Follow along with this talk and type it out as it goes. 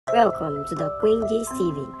Welcome to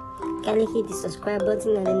Daqueengisttv. Kindly hit the subscribe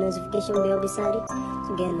button and the notification bell beside it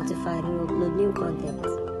to get notified when we upload new content.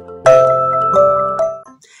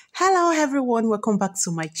 Hello everyone, welcome back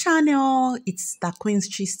to my channel. It's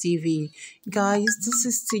Daqueengisttv. Guys, this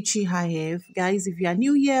is Teaching Hive. Guys, if you are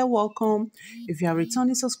new here, welcome. If you are a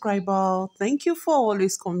returning subscriber, thank you for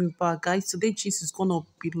always coming back. Guys, today gist is gonna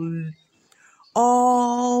be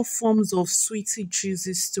all forms of sweetie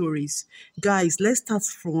juicy stories. Guys, let's start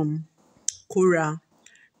from Cora.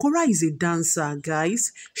 Cora is a dancer,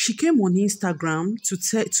 guys. She came on Instagram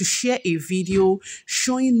to share a video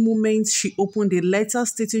showing moments she opened a letter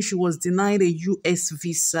stating she was denied a US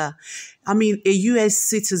visa. A US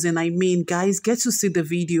citizen, guys. Get to see the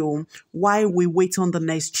video while we wait on the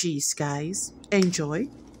next gist, guys. Enjoy.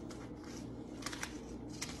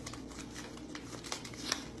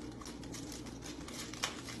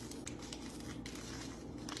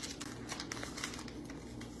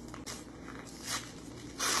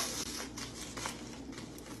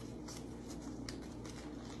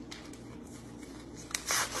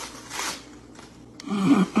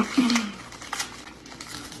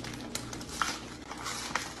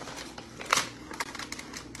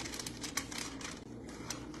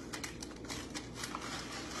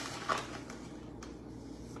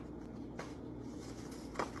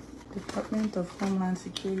 Department of Homeland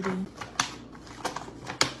Security.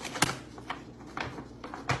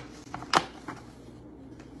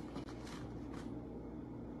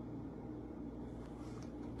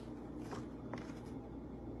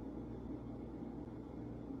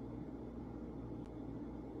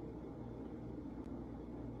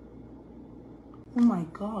 Oh my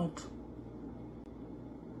God.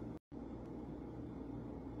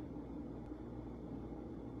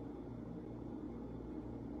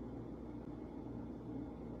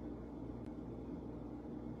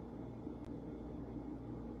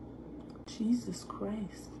 Jesus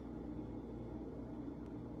Christ.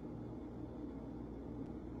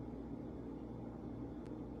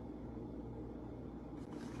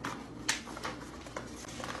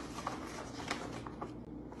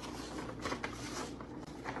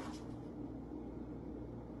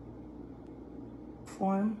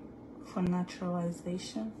 Form for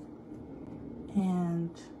naturalization, and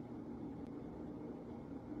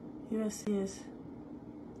USCIS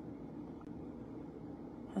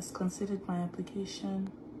has considered my application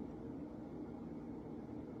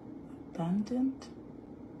abandoned.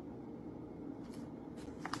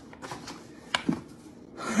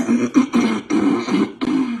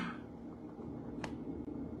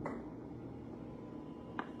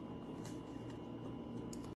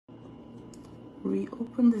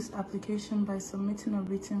 Reopen this application by submitting a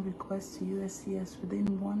written request to USCIS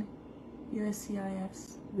within 1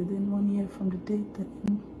 year from the date that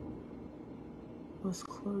it was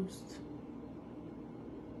closed.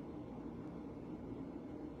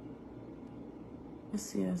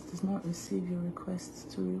 USCIS does not receive your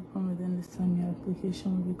request to reopen within this time. Your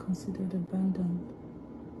application will be considered abandoned.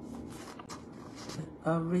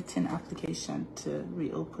 A written application to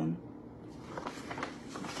reopen.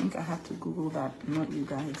 I think I have to Google that, not you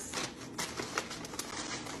guys.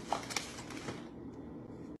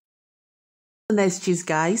 Next gist,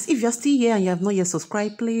 guys. If you're still here and you have not yet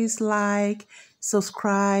subscribed, please like,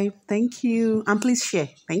 subscribe, thank you, and please share,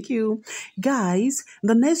 thank you. Guys,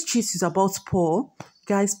 the next gist is about Paul.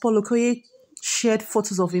 Guys, Paul Okoye shared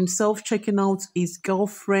photos of himself checking out his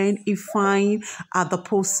girlfriend Ifeanyi at the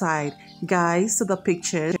poolside. Guys, see the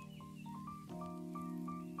pictures.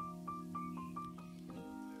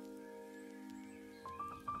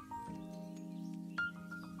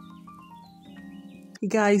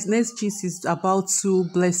 Guys, next gist is about two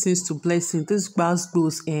blessings to blessing. This grass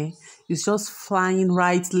goes it's just flying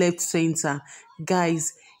right, left, center.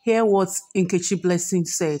 Guys, hear what Nkechi Blessing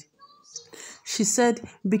said. She said,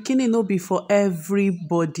 "Bikini no be for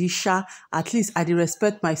everybody, sha. At least I dey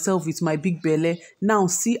respect myself with my big belly. Now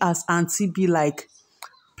see as auntie be like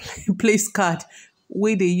place card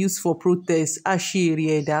wey they use for protest. Ashi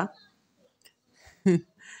Rieda."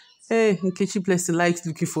 Hey, Nkechi Blessing likes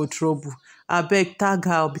looking for trouble. I beg tag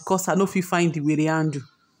her because I no fit find the way they handle.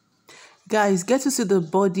 Guys, get to see the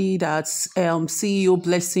body that CEO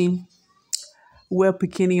Blessing wear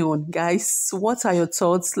Bikini on. Guys, what are your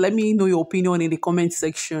thoughts? Let me know your opinion in the comment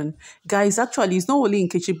section. Guys, actually, it's not only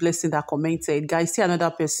Nkechi Blessing that commented. Guys, see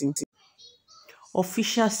another person.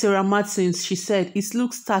 Official Sarah Martins, she said, "It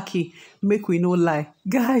looks tacky. Make we no lie."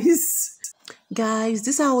 Guys,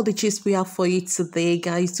 these are all the gist we have for you today.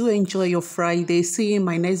 Guys, do enjoy your Friday. See you in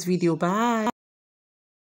my next video. Bye.